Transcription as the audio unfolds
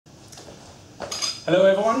Hello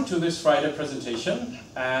everyone to this Friday presentation,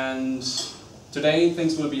 and today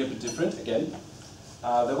things will be a bit different again.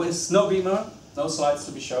 There is no beamer, no slides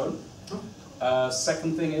to be shown.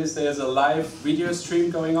 Second thing is there's a live video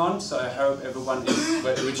stream going on, so I hope everyone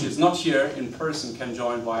which is not here in person can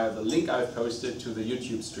join via the link I've posted to the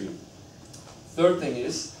YouTube stream. Third thing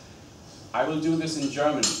is I will do this in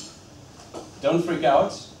German. Don't freak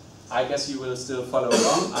out, I guess you will still follow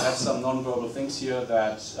along. I have some non-verbal things here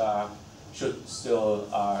that should still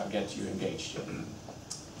get you engaged here.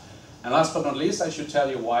 And last but not least, I should tell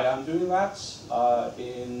you why I'm doing that.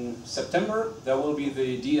 In September, there will be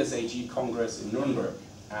the DSAG Congress in Nuremberg.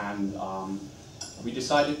 And we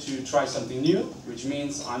decided to try something new, which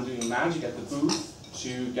means I'm doing magic at the booth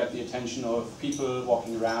to get the attention of people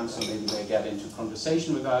walking around, so maybe they get into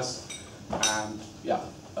conversation with us. And yeah,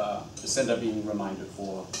 the center being reminded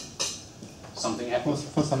for something epic.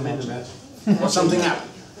 For some magic. For something epic.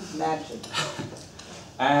 Magic.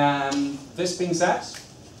 And this being said,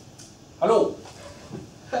 hallo!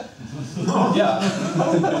 Ja.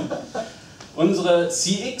 Unsere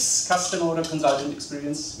CX, Customer oder Consultant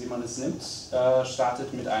Experience, wie man es nimmt,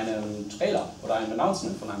 startet mit einem Trailer oder einem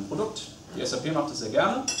Announcement von einem Produkt. Die SAP macht das sehr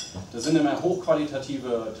gerne. Das sind immer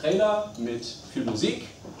hochqualitative Trailer mit viel Musik,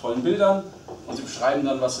 tollen Bildern und sie beschreiben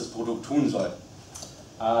dann, was das Produkt tun soll.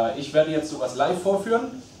 Ich werde jetzt sowas live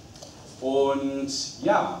vorführen. Und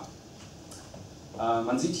ja,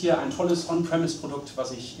 man sieht hier ein tolles On-Premise Produkt,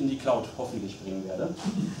 was ich in die Cloud hoffentlich bringen werde.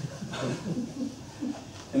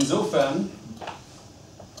 Insofern,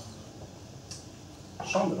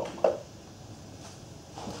 schauen wir doch mal.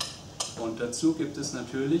 Und dazu gibt es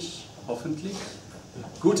natürlich, hoffentlich,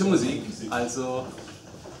 gute Musik. Also